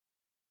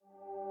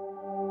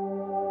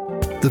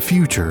The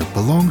future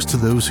belongs to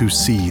those who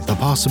see the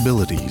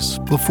possibilities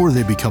before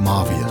they become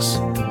obvious.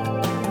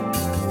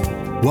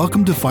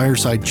 Welcome to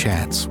Fireside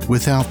Chats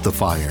Without the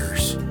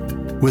Fires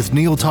with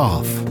Neil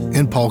Toff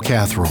and Paul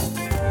Catherall.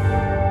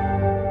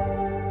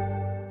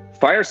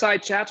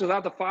 Fireside Chats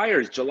Without the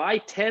Fires, July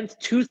 10th,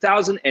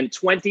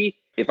 2020.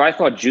 If I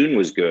thought June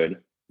was good,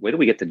 wait till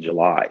we get to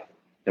July.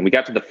 And we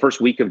got to the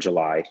first week of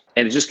July,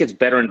 and it just gets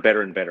better and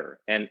better and better.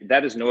 And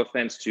that is no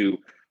offense to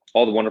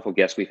all the wonderful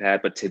guests we've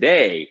had, but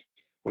today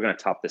we're going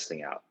to top this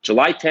thing out.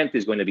 July 10th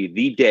is going to be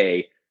the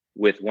day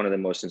with one of the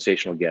most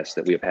sensational guests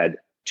that we have had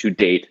to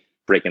date,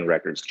 breaking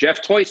records.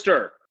 Jeff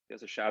Toyster, give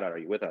us a shout out. Are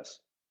you with us?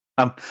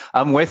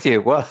 I'm with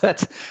you. Well,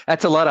 that's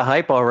a lot of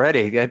hype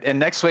already. And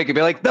next week it'll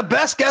be like the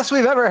best guest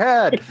we've ever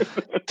had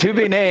to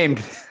be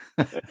named.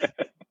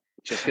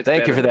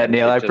 Thank you for that,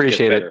 Neil. I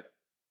appreciate it.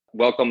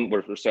 Welcome.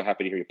 We're so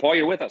happy to hear you. Paul,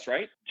 you're with us,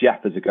 right?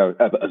 Jeff, as a ghost,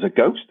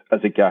 as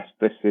a guest.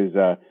 This is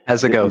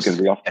as a ghost. As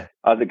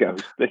a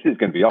ghost, this is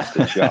going to be off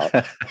the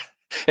chart.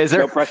 Is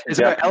there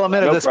an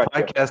element of this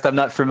podcast I'm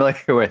not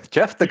familiar with?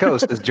 Jeff the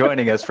Ghost is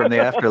joining us from the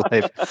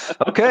afterlife.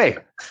 Okay.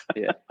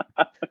 Yeah.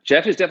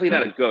 Jeff is definitely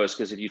not a ghost,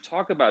 because if you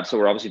talk about, so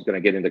we're obviously going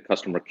to get into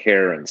customer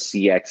care and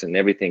CX and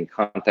everything,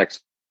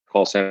 context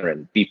call center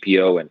and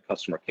BPO and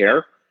customer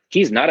care.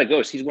 He's not a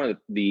ghost. He's one of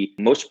the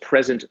most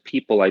present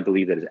people, I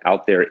believe, that is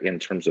out there in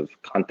terms of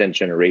content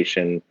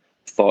generation,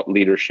 thought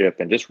leadership,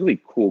 and just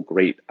really cool,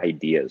 great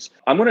ideas.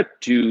 I'm going to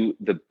do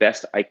the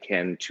best I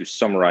can to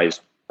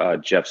summarize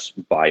Jeff's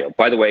bio.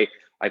 By the way,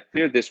 I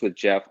cleared this with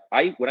Jeff.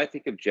 When I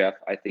think of Jeff,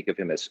 I think of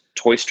him as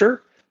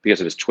Toyster because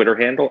of his Twitter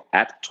handle,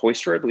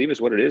 @Toyster, I believe is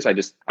what it is.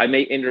 I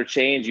may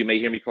interchange. You may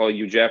hear me call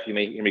you Jeff. You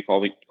may hear me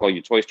call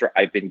you Toyster.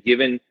 I've been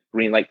given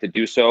green light to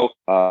do so.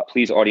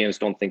 Please, audience,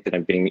 don't think that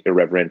I'm being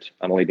irreverent.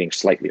 I'm only being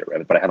slightly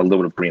irreverent, but I have a little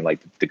bit of green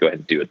light to go ahead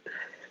and do it.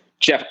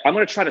 Jeff, I'm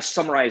going to try to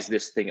summarize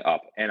this thing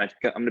up. And I'm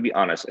going to be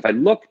honest. If I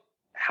look,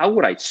 how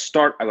would I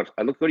start? I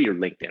go to your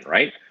LinkedIn,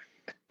 right?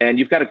 And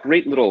you've got a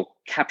great little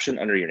caption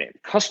under your name,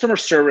 customer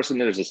service.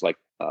 And then there's this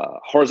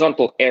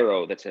horizontal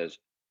arrow that says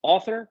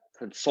author,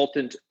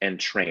 consultant, and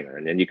trainer.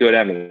 And then you go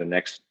down to the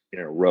next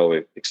row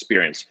of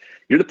experience.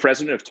 You're the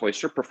president of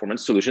Toyster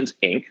Performance Solutions,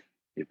 Inc.,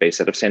 you're based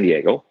out of San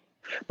Diego.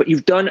 But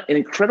you've done an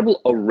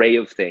incredible array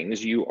of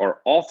things. You are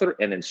author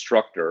and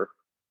instructor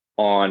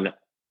on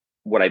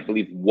what I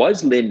believe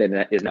was LinkedIn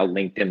and is now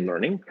LinkedIn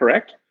Learning,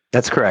 correct?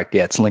 That's correct.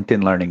 Yeah, it's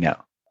LinkedIn Learning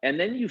now. And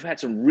then you've had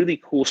some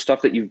really cool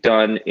stuff that you've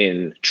done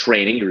in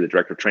training. You're the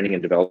director of training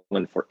and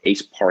development for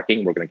Ace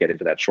Parking. We're going to get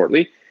into that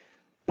shortly.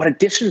 But in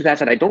addition to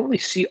that I don't really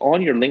see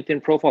on your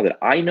LinkedIn profile that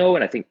I know,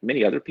 and I think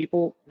many other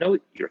people know,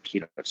 you're a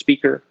keynote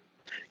speaker.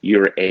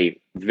 You're a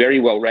very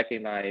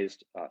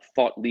well-recognized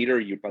thought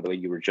leader. By the way,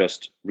 you were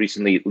just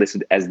recently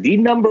listed as the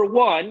number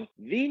one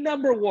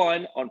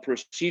on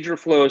Procedure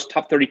Flow's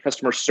top 30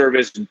 customer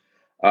service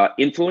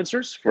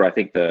influencers for, I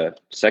think, the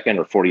second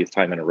or 40th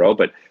time in a row.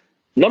 But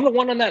number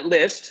one on that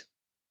list,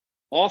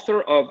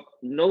 author of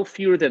no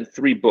fewer than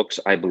 3 books,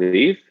 I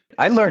believe.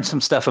 I learned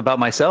some stuff about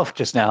myself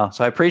just now,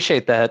 so I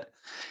appreciate that.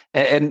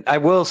 And I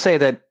will say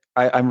that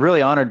I'm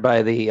really honored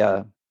by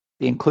the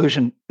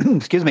inclusion,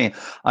 excuse me,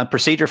 on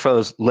Procedure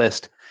Flow's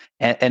list.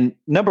 And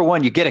number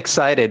one, you get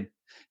excited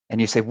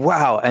and you say,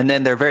 wow. And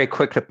then they're very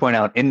quick to point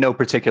out in no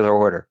particular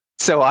order.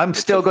 So I'm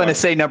still going to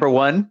say number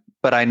one,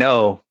 but I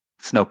know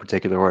it's no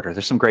particular order.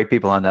 There's some great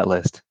people on that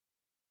list.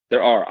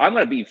 There are. I'm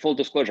going to be full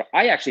disclosure.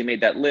 I actually made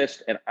that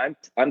list, and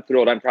I'm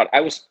thrilled. I'm proud. I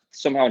was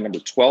somehow number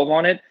 12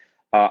 on it.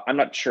 I'm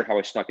not sure how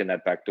I snuck in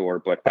that back door,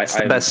 but that's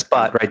the best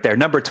spot right there.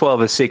 Number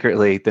 12 is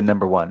secretly the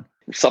number one.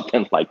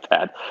 Something like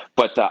that.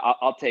 But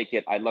I'll take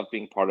it. I love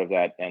being part of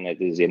that, and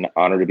it is an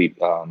honor to be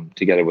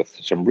together with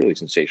some really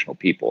sensational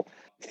people.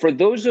 For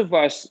those of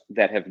us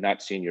that have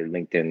not seen your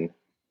LinkedIn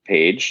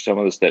page, some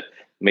of us that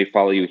may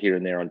follow you here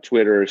and there on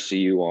Twitter, see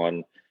you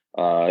on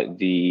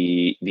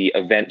the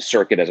event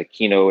circuit as a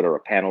keynote or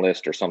a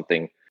panelist or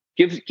something,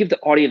 give the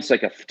audience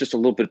just a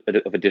little bit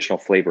of additional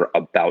flavor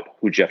about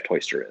who Jeff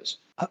Toyster is.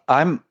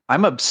 I'm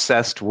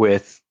obsessed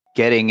with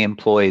getting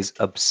employees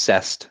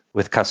obsessed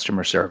with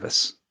customer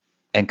service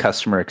and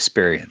customer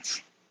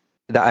experience.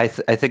 I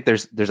think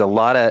there's a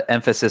lot of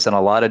emphasis in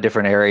a lot of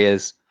different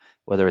areas,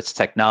 whether it's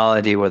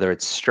technology, whether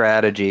it's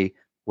strategy.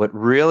 What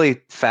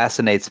really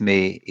fascinates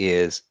me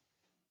is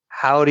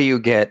how do you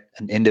get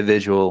an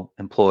individual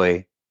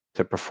employee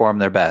to perform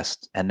their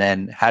best? And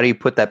then how do you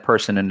put that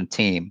person in a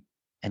team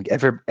and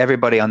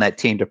everybody on that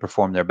team to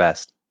perform their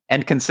best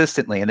and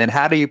consistently? And then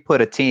how do you put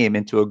a team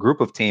into a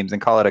group of teams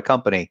and call it a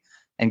company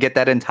and get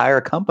that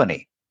entire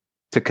company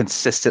to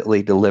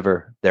consistently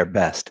deliver their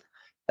best?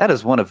 That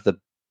is one of the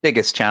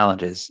biggest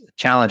challenges, a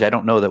challenge I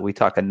don't know that we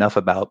talk enough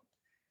about,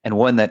 and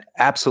one that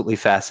absolutely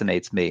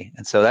fascinates me.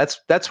 And so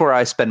that's where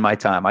I spend my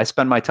time. I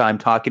spend my time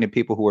talking to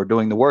people who are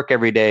doing the work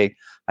every day.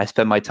 I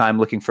spend my time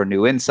looking for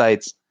new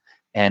insights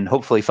and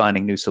hopefully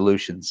finding new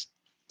solutions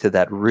to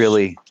that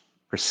really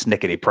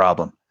persnickety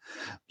problem.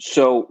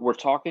 So we're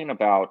talking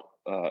about,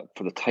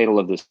 for the title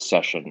of this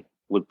session,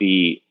 would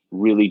be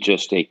really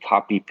just a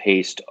copy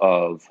paste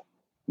of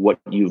what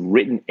you've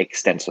written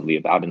extensively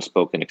about and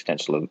spoken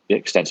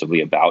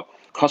extensively about,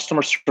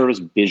 customer service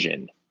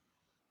vision.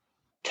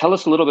 Tell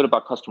us a little bit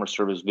about customer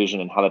service vision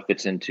and how that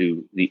fits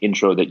into the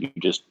intro that you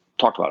just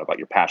talked about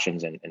your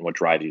passions and what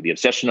drives you, the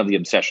obsession of the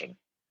obsession.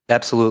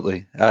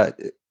 Absolutely.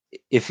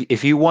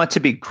 If you want to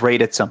be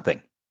great at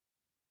something,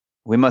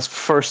 we must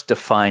first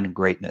define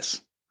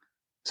greatness.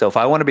 So if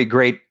I want to be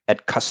great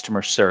at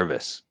customer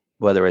service,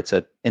 whether it's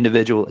an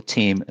individual, a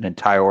team, an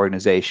entire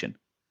organization,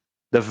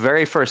 the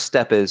very first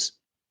step is,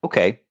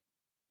 okay,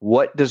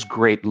 what does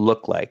great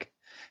look like?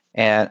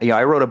 And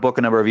I wrote a book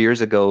a number of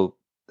years ago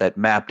that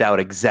mapped out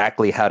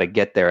exactly how to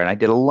get there. And I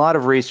did a lot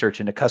of research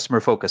into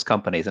customer-focused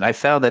companies. And I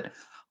found that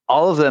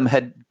all of them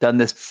had done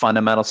this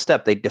fundamental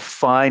step. They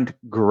defined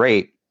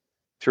great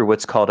through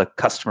what's called a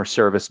customer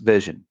service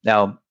vision.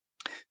 Now,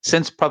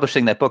 since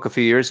publishing that book a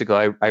few years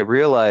ago, I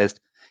realized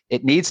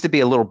it needs to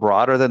be a little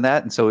broader than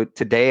that. And so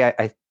today,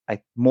 I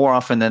more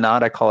often than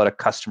not, I call it a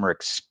customer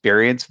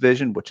experience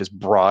vision, which is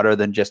broader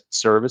than just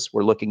service.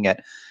 We're looking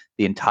at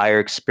the entire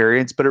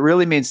experience, but it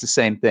really means the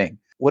same thing.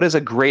 What is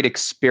a great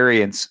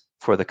experience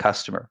for the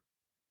customer?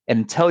 And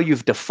until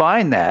you've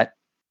defined that,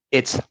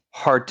 it's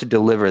hard to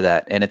deliver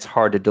that, and it's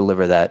hard to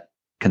deliver that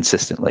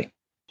consistently.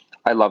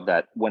 I love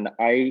that. When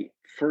I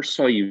first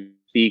saw you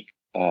speak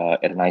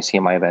at an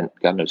ICMI event,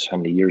 God knows how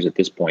many years at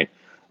this point,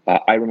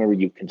 I remember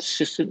you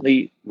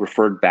consistently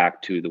referred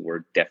back to the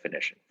word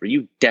definition. For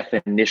you,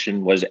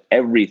 definition was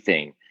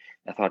everything.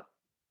 I thought,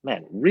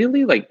 man,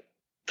 really? Like,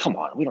 come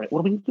on,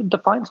 what do we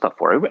define stuff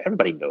for?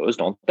 Everybody knows,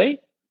 don't they?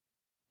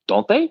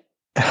 Don't they?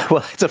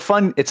 Well, it's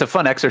a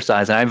fun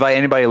exercise, and I invite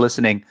anybody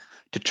listening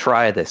to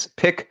try this.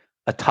 Pick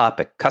a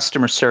topic: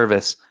 customer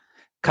service,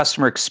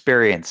 customer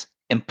experience,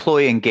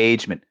 employee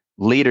engagement,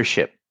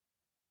 leadership,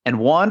 and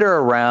wander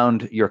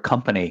around your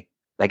company.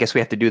 I guess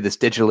we have to do this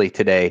digitally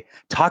today.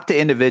 Talk to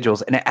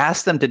individuals and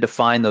ask them to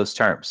define those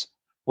terms.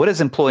 What is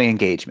employee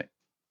engagement?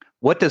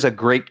 What does a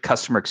great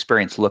customer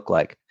experience look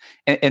like?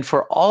 And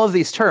for all of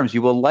these terms,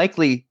 you will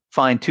likely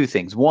find two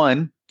things.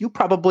 One, you'll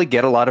probably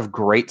get a lot of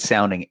great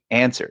sounding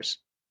answers.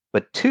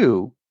 But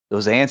two,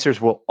 those answers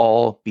will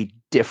all be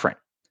different.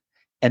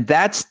 And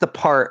that's the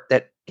part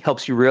that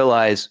helps you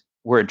realize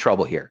we're in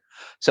trouble here.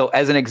 So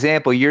as an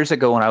example, years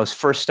ago when I was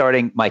first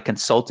starting my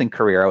consulting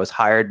career, I was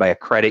hired by a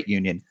credit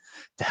union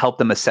to help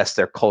them assess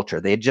their culture.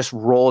 They had just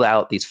rolled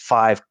out these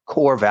 5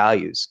 core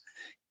values.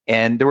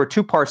 And there were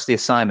 2 parts to the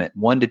assignment.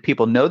 1, did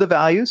people know the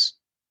values?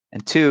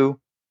 And 2,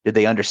 did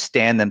they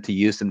understand them to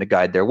use them to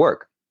guide their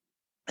work?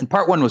 And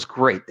part 1 was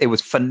great. It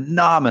was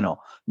phenomenal.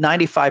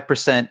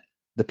 95%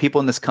 the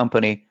people in this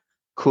company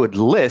could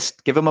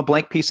give them a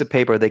blank piece of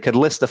paper, they could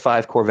list the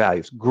 5 core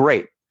values.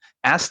 Great.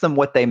 Ask them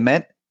what they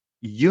meant.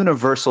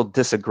 Universal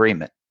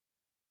disagreement.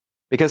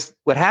 Because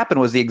what happened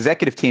was the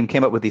executive team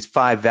came up with these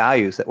 5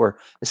 values that were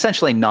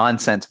essentially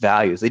nonsense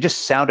values. They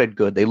just sounded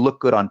good. They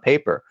looked good on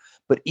paper.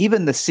 But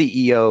even the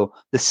CEO,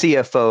 the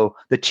CFO,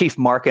 the chief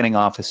marketing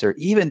officer,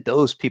 even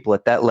those people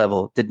at that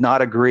level did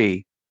not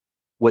agree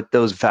what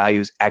those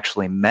values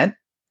actually meant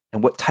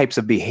and what types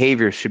of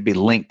behaviors should be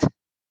linked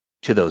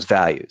to those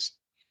values.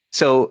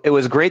 So it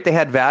was great they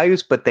had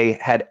values, but they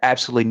had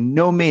absolutely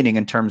no meaning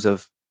in terms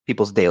of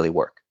people's daily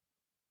work.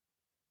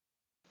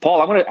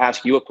 Paul, I want to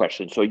ask you a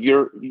question. So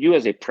you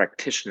as a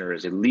practitioner,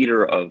 as a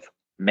leader of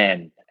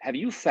men, have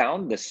you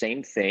found the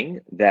same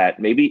thing that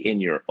maybe in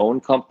your own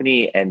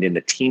company and in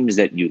the teams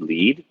that you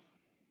lead,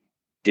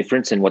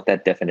 difference in what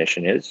that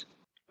definition is?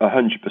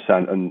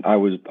 100%. And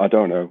I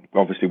don't know,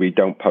 obviously we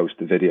don't post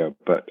the video,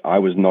 but I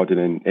was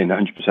nodding in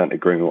 100%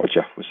 agreement with what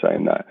Jeff was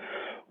saying there.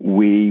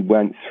 We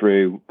went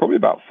through, probably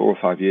about 4 or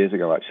 5 years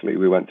ago, actually,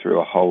 we went through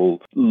a whole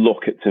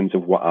look in terms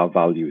of what our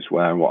values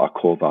were and what our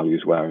core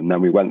values were. And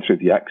then we went through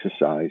the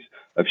exercise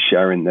of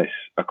sharing this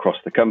across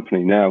the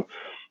company. Now,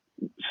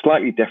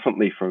 slightly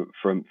differently from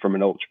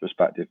an Ultra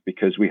perspective,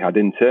 because we had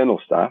internal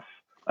staff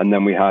and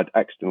then we had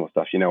external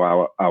staff,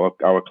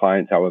 our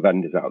clients, our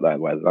vendors out there,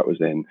 whether that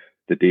was in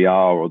the DR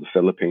or the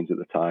Philippines at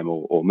the time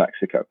or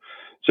Mexico.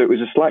 So it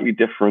was a slightly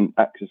different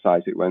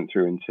exercise it went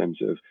through in terms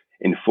of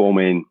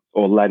informing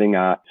or letting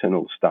our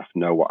internal staff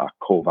know what our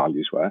core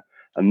values were,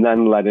 and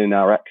then letting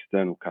our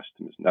external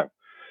customers know.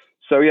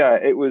 So yeah,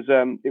 it was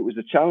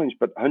a challenge,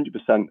 but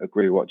 100%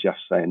 agree with what Jeff's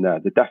saying there.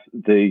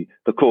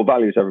 The core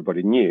values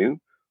everybody knew,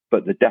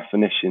 but the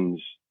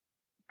definitions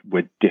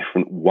were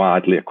different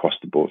widely across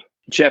the board.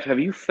 Jeff, have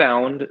you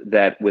found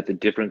that with the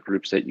different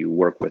groups that you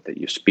work with, that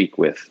you speak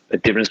with, a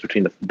difference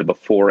between the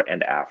before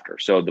and after?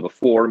 So the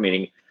before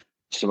meaning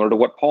similar to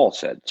what Paul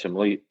said,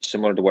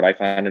 similar to what I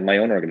find in my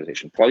own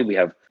organization. Probably we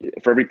have,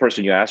 for every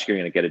person you ask, you're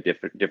going to get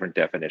a different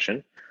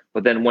definition.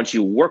 But then once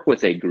you work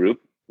with a group,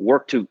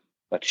 work to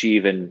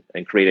achieve and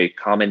create a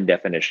common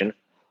definition,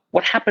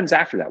 what happens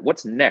after that?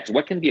 What's next?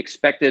 What can be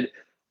expected?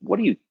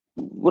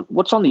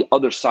 What's on the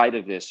other side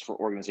of this for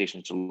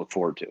organizations to look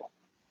forward to?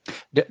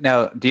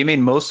 Now, do you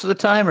mean most of the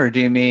time, or do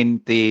you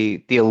mean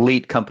the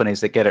elite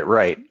companies that get it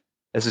right?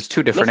 This is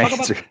 2 different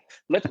answers.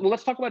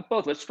 let's talk about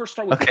both. Let's first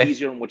start with the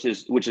easier one, which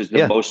is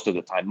the most of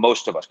the time,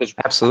 most of us. Because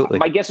absolutely,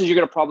 my guess is you're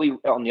going to probably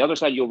on the other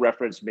side you'll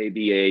reference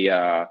maybe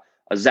a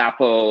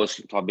Zappos,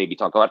 maybe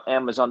talk about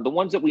Amazon, the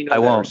ones that we know I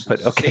won't, are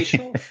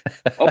sensational.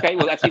 But okay,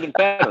 well that's even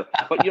better.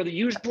 But the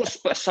usual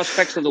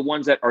suspects are the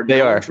ones that are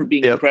known for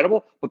being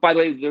incredible. But by the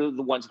way, they're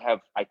the ones that have,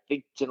 I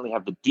think, generally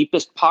have the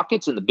deepest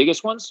pockets and the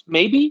biggest ones,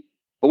 maybe.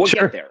 But we'll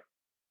get there.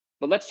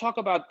 But let's talk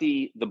about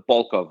the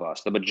bulk of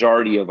us, the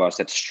majority of us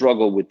that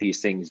struggle with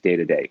these things day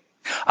to day.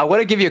 I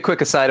want to give you a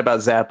quick aside about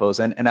Zappos,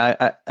 and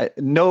I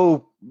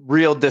no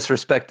real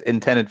disrespect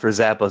intended for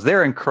Zappos.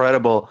 They're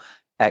incredible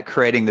at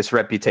creating this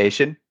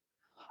reputation.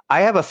 I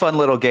have a fun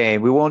little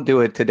game. We won't do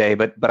it today,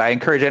 but I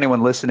encourage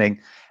anyone listening,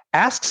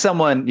 ask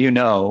someone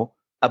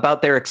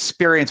about their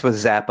experience with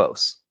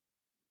Zappos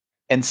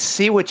and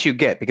see what you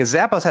get, because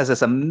Zappos has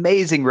this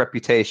amazing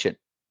reputation,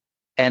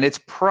 and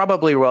it's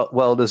probably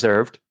well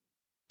deserved.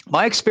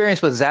 My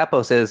experience with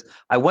Zappos is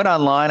I went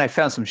online, I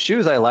found some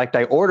shoes I liked,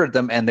 I ordered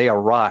them, and they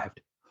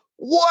arrived.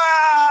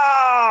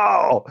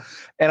 Wow!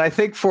 And I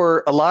think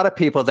for a lot of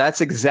people, that's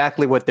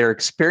exactly what their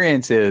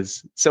experience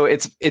is. So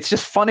it's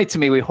just funny to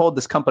me. We hold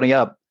this company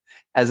up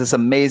as this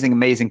amazing,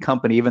 amazing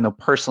company, even though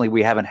personally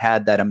we haven't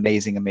had that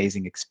amazing,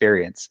 amazing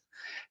experience.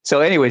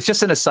 So anyways,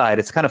 just an aside,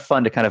 it's kind of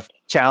fun to kind of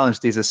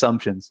challenge these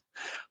assumptions.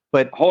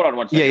 But hold on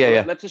one second.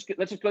 Yeah. Let's just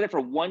go there for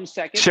 1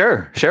 second.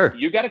 Sure.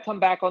 You got to come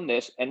back on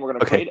this, and we're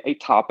going to create a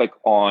topic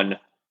on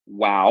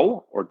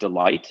wow or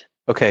delight.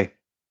 Okay.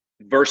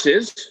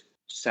 Versus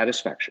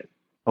satisfaction.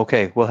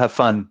 Okay, we'll have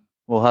fun.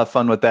 We'll have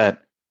fun with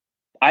that.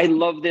 I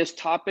love this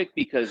topic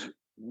because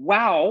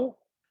wow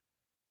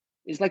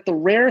is like the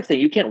rare thing.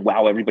 You can't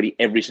wow everybody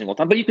every single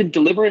time, but you can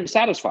deliver and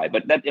satisfy.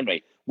 But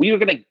anyway, we are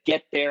going to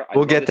get there.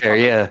 We'll get there.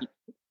 Yeah.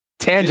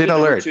 Tangent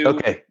alert.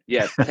 Okay.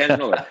 Yeah,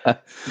 tangent alert.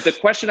 The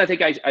question I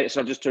think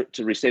so just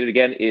to restate it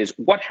again is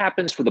what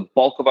happens for the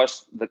bulk of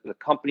us, the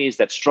companies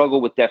that struggle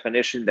with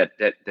definition,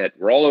 that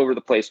we're all over the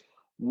place.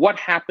 What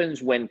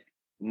happens when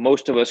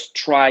most of us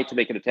try to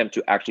make an attempt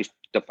to actually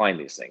define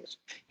these things?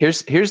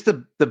 Here's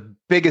the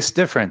biggest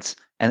difference.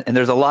 And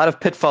there's a lot of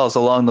pitfalls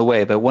along the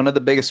way, but one of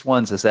the biggest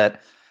ones is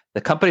that the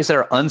companies that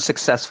are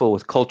unsuccessful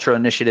with cultural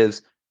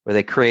initiatives where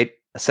they create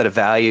a set of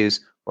values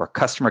or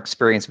customer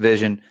experience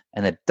vision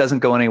and it doesn't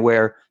go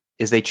anywhere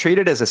is they treat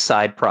it as a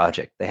side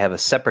project. They have a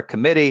separate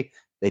committee,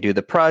 they do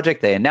the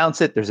project, they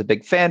announce it, there's a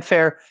big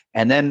fanfare,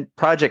 and then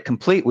project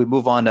complete, we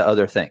move on to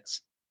other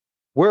things.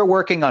 We're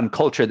working on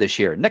culture this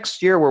year.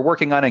 Next year, we're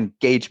working on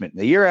engagement.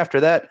 The year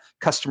after that,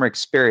 customer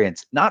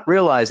experience, not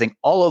realizing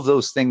all of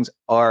those things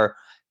are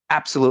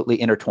absolutely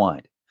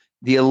intertwined.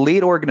 The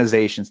elite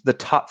organizations, the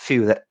top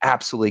few that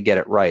absolutely get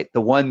it right,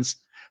 the ones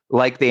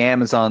like the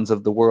Amazons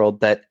of the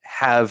world that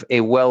have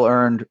a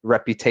well-earned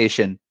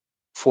reputation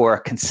for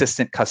a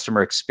consistent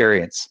customer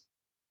experience,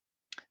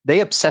 they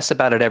obsess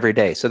about it every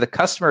day. So the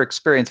customer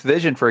experience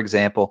vision, for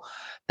example,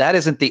 that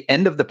isn't the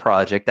end of the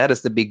project, that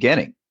is the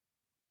beginning.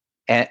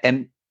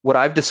 And what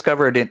I've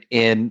discovered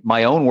in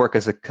my own work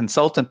as a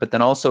consultant, but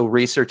then also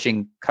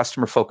researching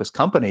customer-focused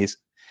companies,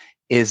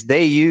 is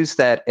they use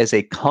that as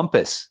a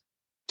compass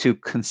to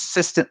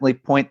consistently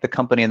point the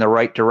company in the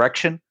right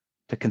direction,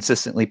 to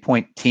consistently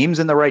point teams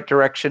in the right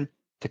direction,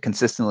 to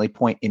consistently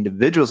point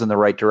individuals in the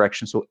right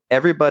direction. So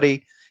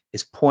everybody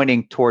is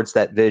pointing towards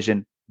that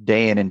vision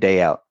day in and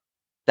day out.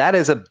 That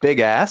is a big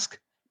ask,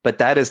 but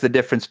that is the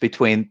difference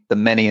between the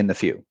many and the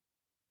few.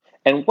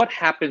 And what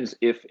happens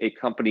if a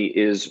company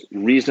is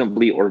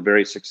reasonably or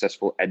very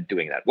successful at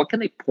doing that? What can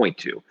they point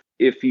to?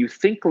 If you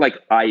think like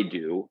I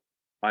do,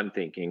 I'm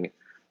thinking,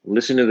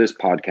 listen to this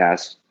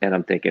podcast, and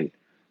I'm thinking,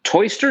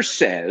 Toyster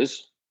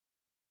says,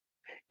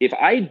 if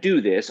I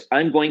do this,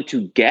 I'm going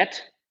to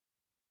get,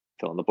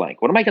 fill in the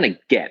blank. What am I going to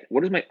get?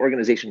 What is my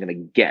organization going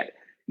to get?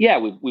 Yeah,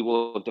 we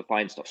will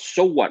define stuff.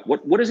 So what?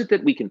 What is it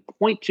that we can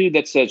point to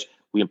that says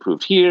we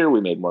improved here,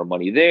 we made more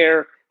money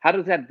there? How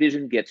does that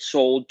vision get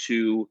sold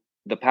to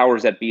the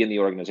powers that be in the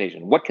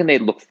organization? What can they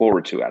look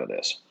forward to out of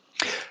this?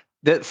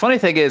 The funny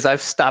thing is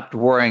I've stopped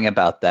worrying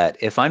about that.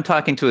 If I'm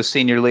talking to a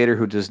senior leader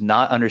who does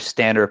not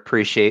understand or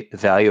appreciate the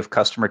value of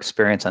customer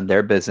experience on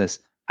their business,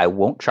 I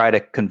won't try to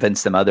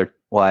convince them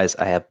otherwise.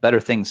 I have better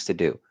things to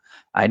do.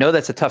 I know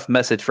that's a tough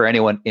message for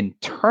anyone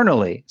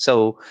internally.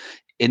 So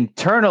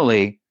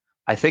internally,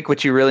 I think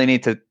what you really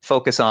need to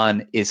focus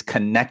on is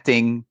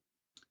connecting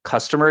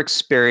customer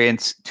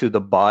experience to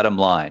the bottom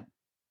line,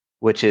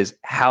 which is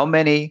how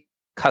many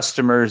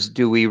customers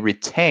do we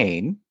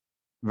retain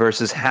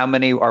versus how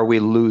many are we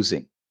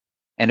losing?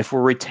 And if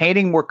we're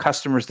retaining more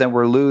customers than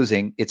we're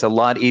losing, it's a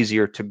lot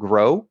easier to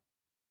grow.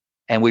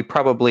 And we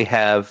probably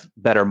have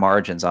better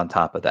margins on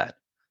top of that.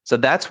 So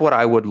that's what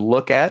I would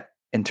look at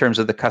in terms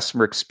of the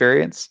customer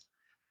experience.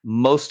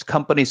 Most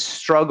companies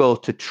struggle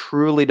to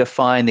truly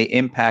define the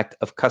impact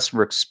of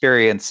customer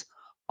experience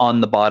on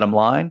the bottom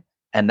line.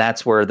 And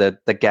that's where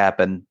the gap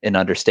in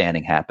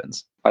understanding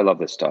happens. I love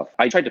this stuff.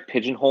 I tried to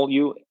pigeonhole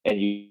you, and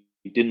you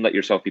didn't let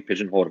yourself be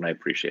pigeonholed, and I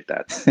appreciate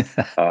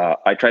that.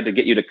 I tried to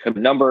get you to commit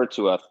a number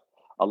to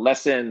a a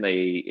lesson,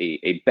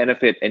 a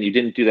benefit, and you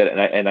didn't do that.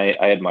 And I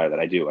admire that.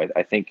 I do.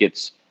 I think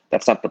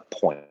that's not the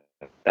point.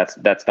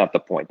 That's not the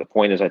point. The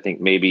point is, I think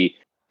maybe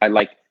I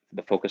like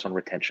the focus on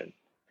retention.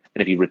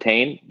 And if you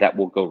retain, that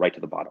will go right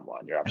to the bottom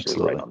line. You're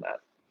absolutely right on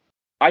that.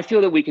 I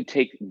feel that we could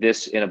take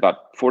this in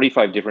about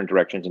 45 different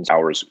directions and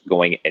hours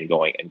going and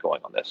going and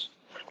going on this.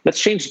 Let's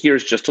change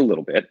gears just a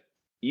little bit.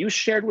 You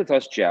shared with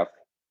us, Jeff,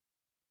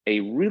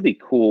 a really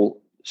cool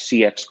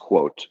CX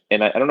quote.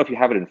 And I don't know if you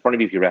have it in front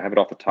of you, if you have it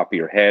off the top of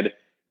your head.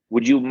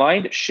 Would you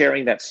mind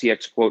sharing that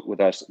CX quote with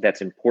us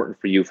that's important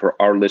for you, for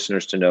our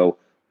listeners to know?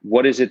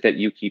 What is it that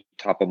you keep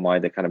top of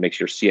mind that kind of makes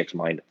your CX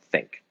mind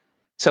think?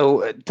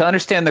 So to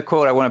understand the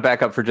quote, I want to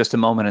back up for just a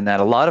moment in that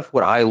a lot of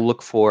what I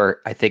look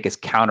for, I think, is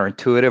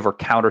counterintuitive or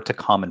counter to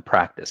common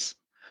practice.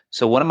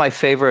 So one of my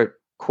favorite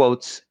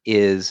quotes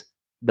is,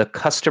 "The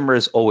customer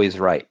is always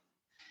right."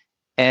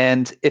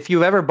 And if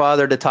you've ever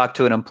bothered to talk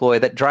to an employee,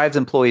 that drives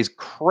employees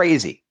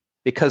crazy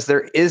because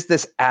there is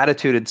this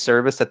attitude in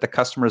service that the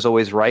customer is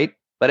always right.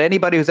 But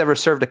anybody who's ever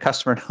served a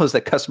customer knows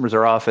that customers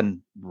are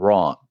often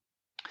wrong.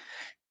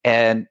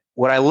 And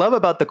what I love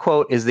about the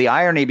quote is the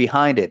irony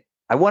behind it.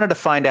 I wanted to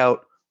find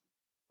out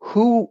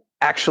who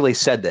actually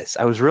said this.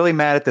 I was really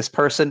mad at this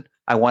person.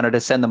 I wanted to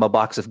send them a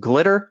box of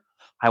glitter.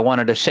 I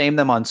wanted to shame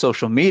them on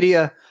social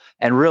media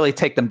and really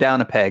take them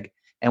down a peg.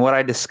 And what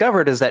I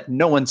discovered is that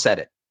no one said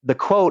it. The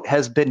quote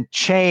has been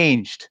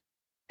changed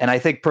and I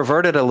think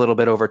perverted a little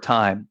bit over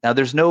time. Now,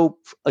 there's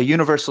a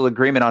universal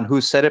agreement on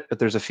who said it, but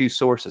there's a few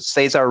sources.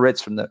 Cesar Ritz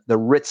from the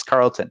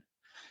Ritz-Carlton.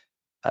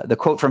 The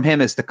quote from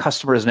him is, "The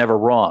customer is never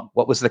wrong."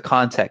 What was the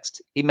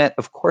context? He meant,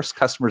 of course,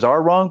 customers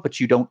are wrong, but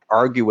you don't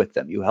argue with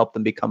them. You help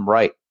them become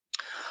right.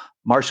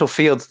 Marshall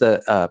Fields,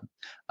 the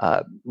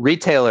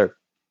retailer,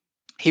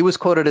 he was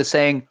quoted as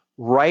saying,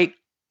 "Right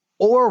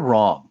or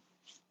wrong,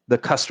 the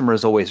customer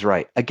is always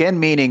right." Again,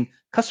 meaning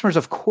customers,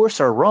 of course,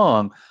 are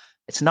wrong.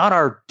 It's not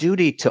our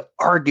duty to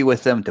argue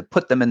with them, to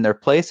put them in their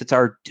place. It's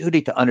our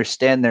duty to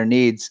understand their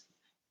needs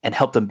and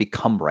help them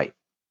become right.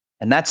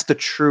 And that's the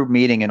true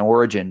meaning and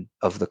origin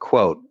of the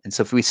quote. And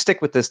so if we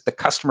stick with this, "The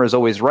customer is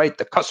always right,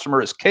 the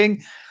customer is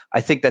king,"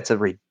 I think that's a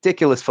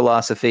ridiculous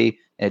philosophy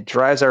and it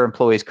drives our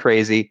employees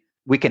crazy.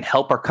 "We can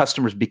help our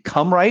customers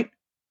become right"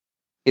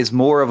 is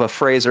more of a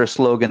phrase or a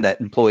slogan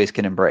that employees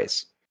can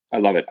embrace. I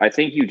love it. I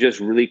think you just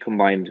really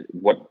combined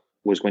what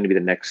was going to be the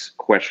next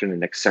question, the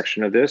next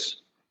section of this,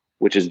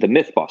 which is the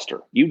myth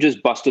buster. You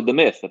just busted the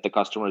myth that the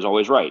customer is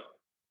always right.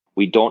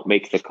 We don't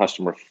make the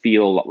customer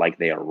feel like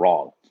they are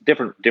wrong.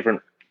 Different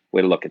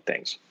way to look at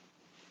things.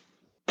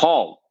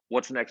 Paul,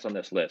 what's next on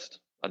this list?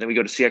 I think we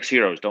go to CX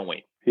Heroes, don't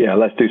we? Yeah,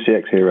 let's do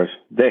CX Heroes.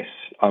 This,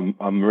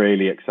 I'm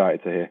really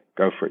excited to hear.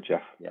 Go for it,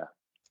 Jeff. Yeah.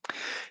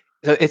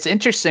 So it's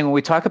interesting when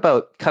we talk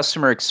about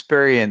customer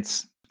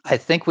experience. I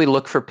think we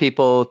look for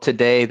people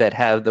today that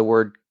have the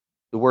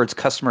words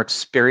customer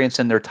experience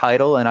in their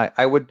title. And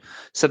I would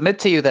submit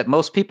to you that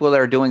most people that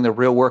are doing the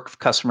real work of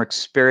customer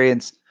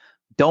experience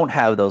don't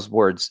have those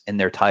words in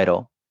their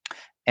title.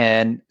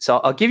 And so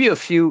I'll give you a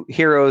few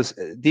heroes.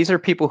 These are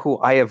people who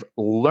I have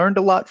learned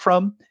a lot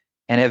from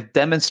and have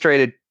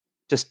demonstrated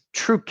just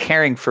true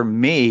caring for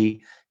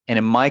me and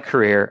in my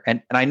career.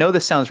 And I know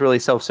this sounds really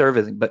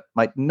self-serving, but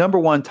my number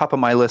one top of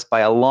my list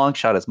by a long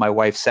shot is my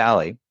wife,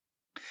 Sally.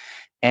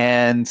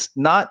 And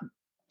not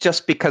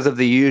just because of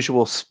the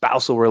usual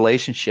spousal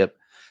relationship,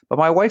 but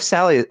my wife,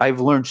 Sally,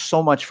 I've learned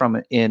so much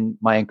from in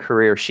my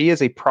career. She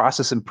is a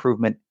process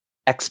improvement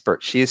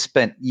expert. She has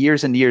spent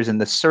years and years in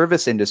the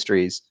service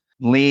industries,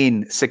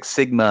 Lean, Six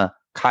Sigma,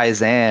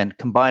 Kaizen,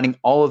 combining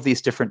all of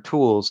these different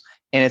tools.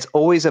 And it's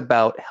always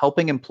about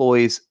helping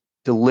employees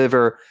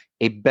deliver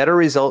a better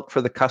result for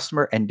the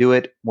customer and do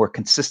it more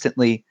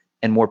consistently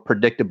and more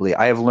predictably.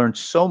 I have learned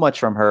so much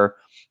from her.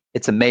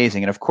 It's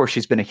amazing. And of course,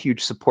 she's been a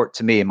huge support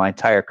to me in my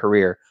entire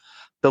career.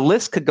 The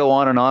list could go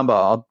on, but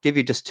I'll give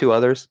you just two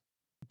others.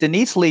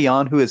 Denise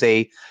Leon,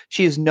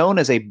 she is known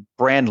as a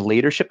brand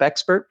leadership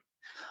expert.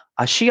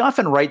 She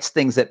often writes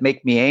things that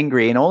make me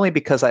angry, and only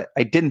because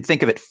I didn't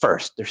think of it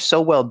first. They're so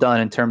well done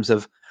in terms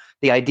of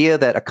the idea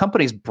that a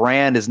company's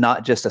brand is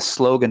not just a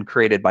slogan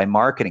created by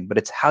marketing, but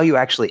it's how you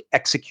actually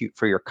execute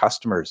for your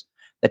customers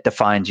that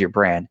defines your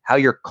brand, how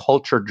your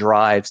culture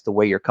drives the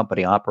way your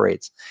company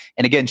operates.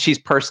 And again, she's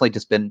personally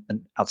just been an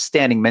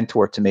outstanding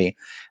mentor to me.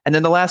 And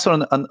then the last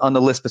one on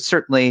the list, but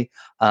certainly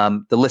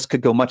the list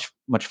could go much,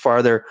 much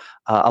farther.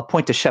 I'll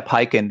point to Shep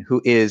Hyken, who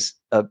is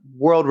a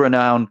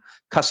world-renowned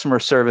customer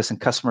service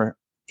and customer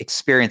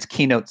experience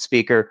keynote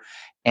speaker.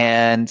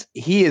 And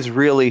he has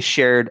really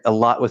shared a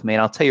lot with me.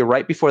 And I'll tell you,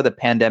 right before the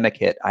pandemic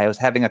hit, I was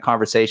having a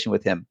conversation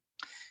with him.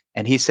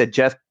 And he said,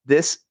 "Jeff,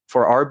 this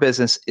for our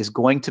business is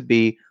going to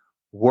be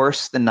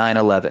worse than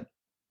 9/11.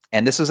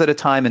 And this was at a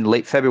time in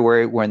late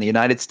February where in the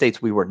United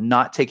States, we were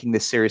not taking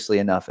this seriously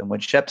enough. And when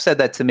Shep said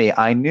that to me,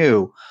 I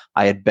knew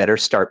I had better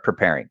start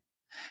preparing.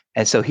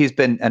 And so he's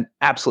been an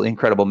absolutely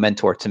incredible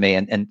mentor to me.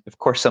 And of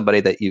course,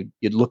 somebody that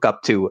you'd look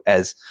up to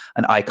as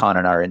an icon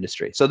in our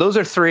industry. So those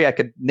are three. I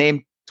could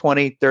name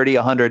 20, 30,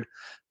 100,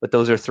 but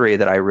those are three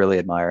that I really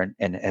admire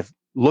and have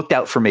looked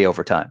out for me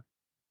over time.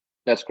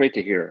 That's great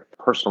to hear.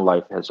 Personal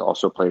life has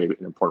also played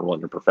an important role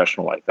in your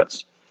professional life.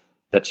 That's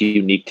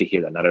unique to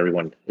hear that. Not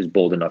everyone is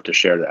bold enough to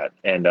share that.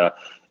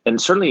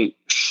 And certainly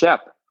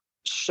Shep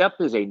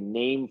is a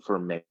name for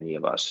many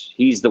of us.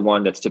 He's the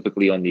one that's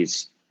typically on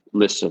these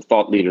lists of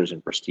thought leaders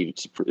and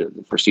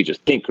prestigious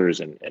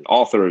thinkers and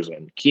authors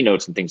and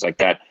keynotes and things like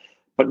that.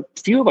 But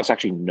few of us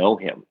actually know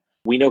him.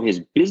 We know his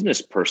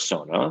business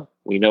persona.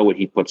 We know what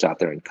he puts out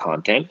there in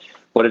content.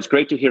 But it's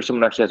great to hear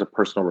someone actually has a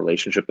personal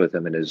relationship with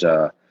him and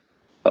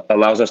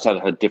allows us to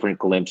have a different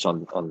glimpse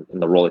on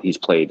the role that he's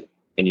played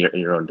in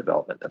your own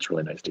development. That's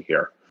really nice to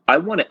hear. I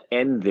want to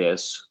end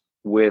this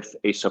with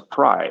a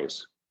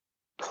surprise.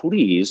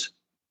 Please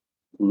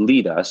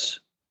lead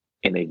us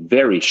in a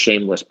very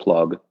shameless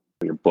plug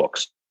for your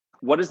books.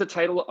 What is the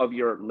title of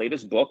your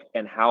latest book,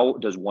 and how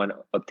does one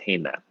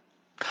obtain that?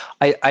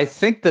 I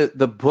think that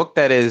the book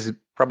that is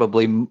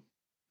probably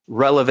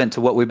relevant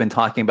to what we've been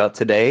talking about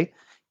today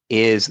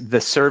is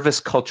the Service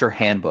Culture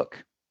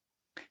Handbook.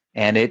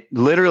 And it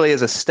literally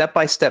is a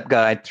step-by-step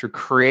guide through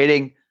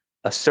creating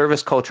a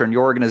service culture in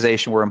your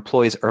organization where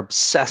employees are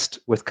obsessed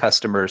with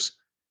customers.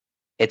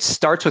 It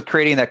starts with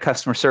creating that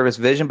customer service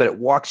vision, but it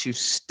walks you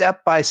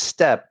step by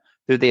step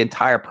through the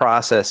entire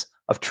process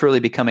of truly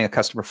becoming a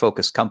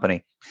customer-focused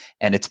company.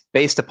 And it's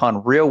based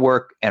upon real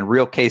work and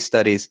real case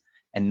studies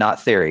and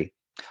not theory.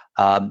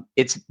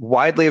 It's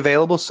widely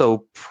available,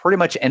 so pretty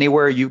much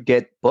anywhere you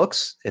get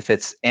books. If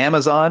it's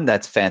Amazon,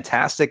 that's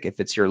fantastic. If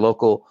it's your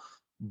local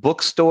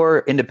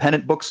bookstore,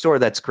 independent bookstore,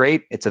 that's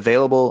great. It's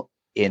available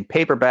in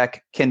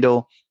paperback,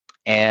 Kindle,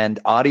 and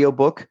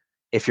audiobook.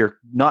 If you're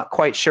not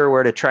quite sure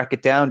where to track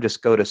it down,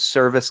 just go to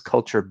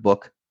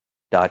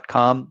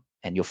serviceculturebook.com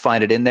and you'll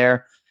find it in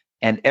there.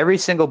 And every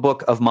single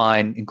book of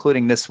mine,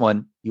 including this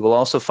one, you will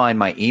also find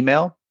my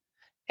email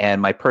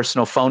and my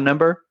personal phone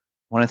number.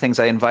 One of the things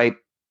I invite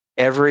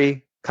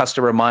every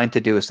customer of mine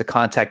to do is to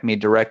contact me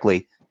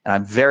directly. And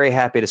I'm very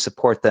happy to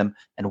support them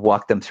and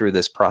walk them through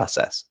this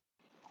process.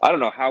 I don't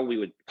know how we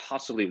would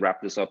possibly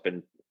wrap this up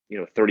in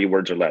 30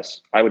 words or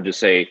less. I would just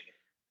say,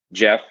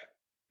 Jeff,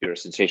 you're a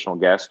sensational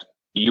guest.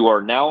 You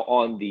are now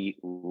on the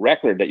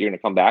record that you're going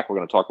to come back. We're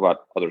going to talk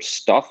about other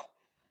stuff.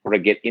 We're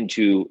going to get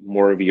into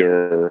more of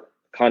your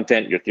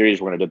content, your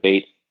theories. We're going to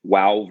debate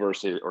wow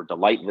versus or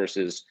delight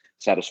versus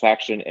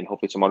satisfaction, and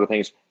hopefully some other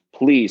things.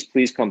 Please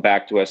come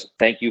back to us.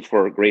 Thank you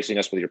for gracing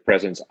us with your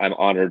presence. I'm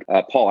honored.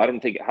 Paul, I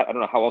don't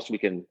know how else we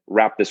can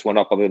wrap this one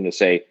up other than to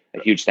say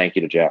a huge thank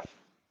you to Jeff.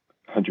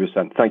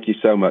 100%. Thank you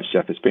so much,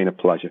 Jeff. It's been a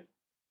pleasure.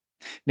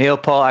 Neil,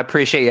 Paul, I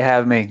appreciate you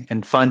having me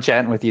and fun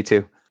chatting with you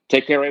too.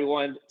 Take care,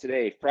 everyone.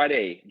 Today,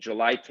 Friday,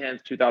 July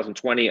 10th,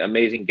 2020,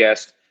 amazing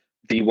guest,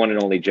 the one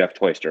and only Jeff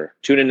Toyster.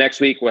 Tune in next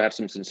week. We'll have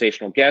some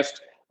sensational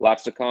guests.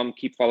 Lots to come.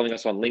 Keep following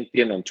us on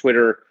LinkedIn, on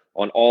Twitter,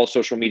 on all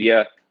social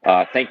media.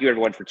 Thank you,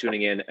 everyone, for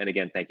tuning in. And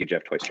again, thank you,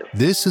 Jeff Toyster.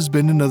 This has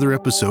been another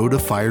episode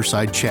of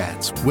Fireside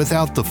Chats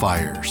Without the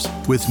Fires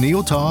with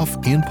Neil Toff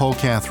and Paul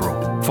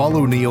Catherall.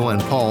 Follow Neil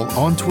and Paul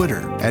on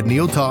Twitter at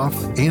Neil Toff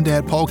and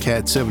at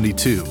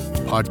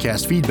PaulCat72.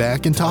 Podcast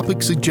feedback and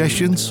topic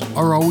suggestions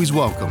are always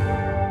welcome.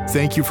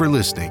 Thank you for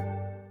listening.